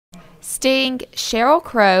Sting, Sheryl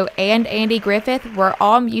Crow, and Andy Griffith were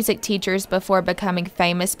all music teachers before becoming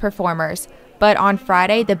famous performers. But on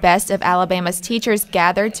Friday, the best of Alabama's teachers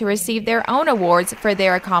gathered to receive their own awards for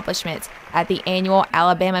their accomplishments at the annual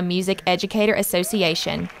Alabama Music Educator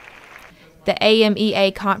Association. The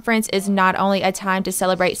AMEA conference is not only a time to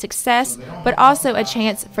celebrate success, but also a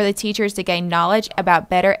chance for the teachers to gain knowledge about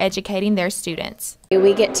better educating their students.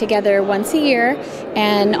 We get together once a year,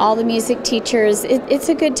 and all the music teachers, it's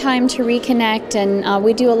a good time to reconnect, and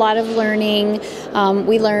we do a lot of learning.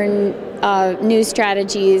 We learn new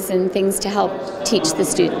strategies and things to help teach the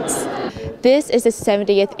students. This is the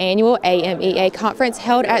 70th annual AMEA conference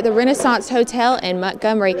held at the Renaissance Hotel in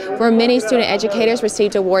Montgomery, where many student educators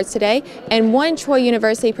received awards today, and one Troy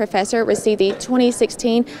University professor received the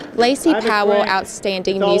 2016 Lacey Powell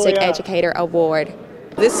Outstanding Music Educator Award.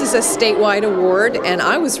 This is a statewide award, and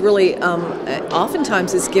I was really,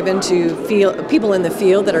 oftentimes it's given to people in the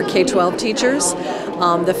field that are K-12 teachers.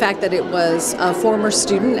 The fact that it was a former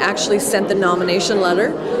student actually sent the nomination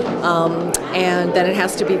letter, and then it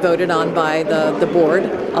has to be voted on by the board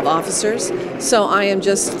of officers. So I am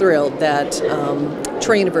just thrilled that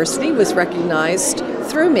Troy University was recognized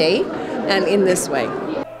through me and in this way.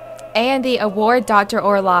 And the award Dr.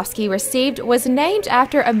 Orlofsky received was named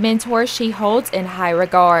after a mentor she holds in high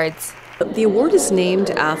regards. The award is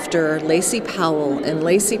named after Lacey Powell, and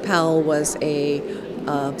Lacey Powell was a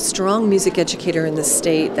strong music educator in the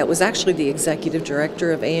state that was actually the executive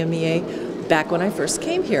director of AMEA back when I first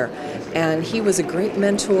came here. And he was a great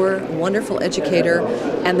mentor, wonderful educator,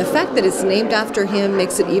 and the fact that it's named after him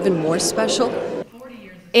makes it even more special.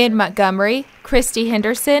 In Montgomery, Christy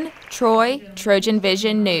Henderson, Troy,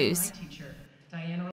 TrojanVision News.